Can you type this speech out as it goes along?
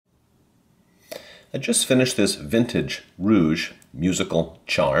I just finished this vintage Reuge musical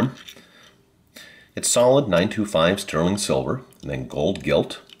charm. It's solid 925 sterling silver and then gold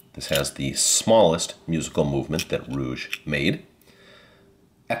gilt. This has the smallest musical movement that Reuge made.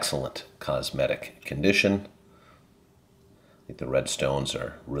 Excellent cosmetic condition. I think the red stones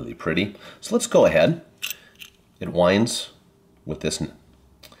are really pretty. So let's go ahead. It winds with this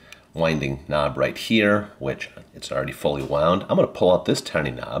winding knob right here, which it's already fully wound. I'm going to pull out this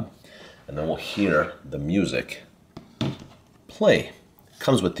tiny knob, and then we'll hear the music play. It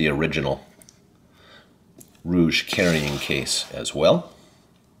comes with the original Reuge carrying case as well.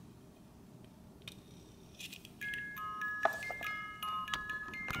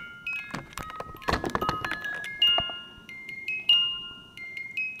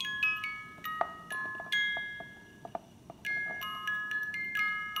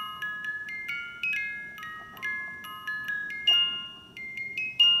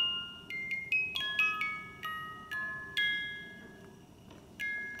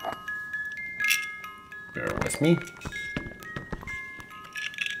 Bear with me.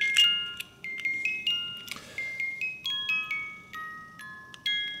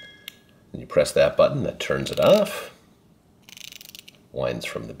 And you press that button, that turns it off. Winds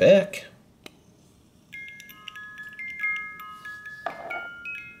from the back.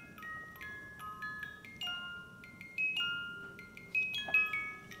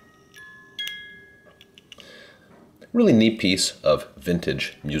 Really neat piece of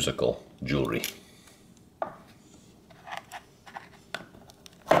vintage musical jewelry.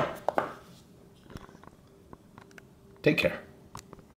 Take care.